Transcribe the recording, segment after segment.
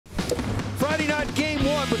Friday night game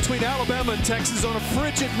one between Alabama and Texas on a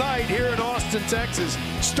frigid night here in Austin, Texas.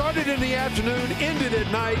 Started in the afternoon, ended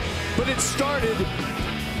at night, but it started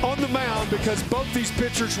on the mound because both these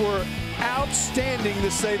pitchers were outstanding,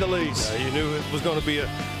 to say the least. You knew it was going to be a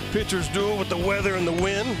pitcher's duel with the weather and the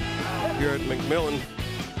wind. Garrett McMillan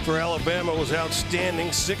for Alabama was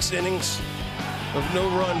outstanding. 6 innings of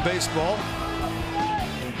no-run baseball.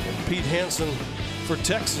 And Pete Hansen for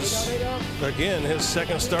Texas, again, his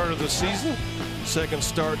second start of the season. Second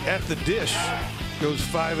start at the dish. Goes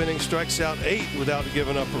 5 innings, strikes out 8 without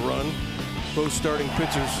giving up a run. Both starting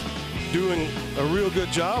pitchers doing a real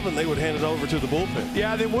good job, and they would hand it over to the bullpen.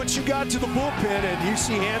 Yeah, then once you got to the bullpen, and you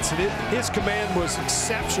see Hansen, his command was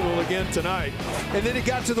exceptional again tonight. And then it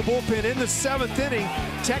got to the bullpen in the 7th inning.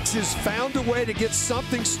 Texas found a way to get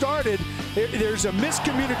something started. There's a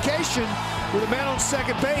miscommunication with a man on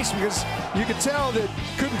second base because you could tell that,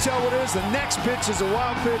 couldn't tell what it is. The next pitch is a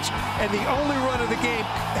wild pitch, and the only run of the game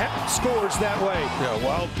scores that way. Yeah,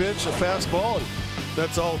 wild pitch, a fastball, and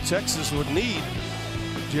that's all Texas would need.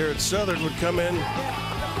 Jared Southern would come in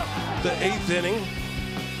the 8th inning,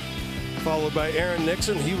 followed by Aaron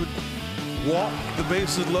Nixon. He would walk the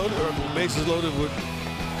bases loaded, or the bases loaded would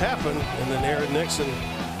happen, and then Aaron Nixon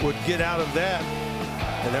would get out of that,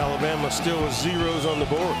 and Alabama still with zeros on the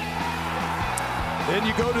board. Then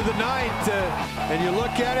you go to the 9th, and you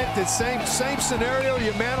look at it, the same scenario.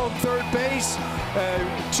 You man on third base,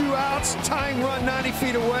 2 outs, tying run 90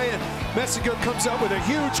 feet away, and Messinger comes up with a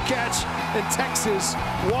huge catch, and Texas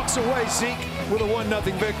walks away, Zeke, with a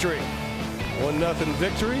 1-0 victory. 1-0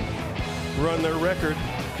 victory, run their record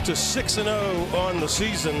to 6-0 on the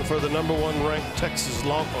season for the #1 ranked Texas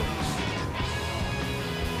Longhorns.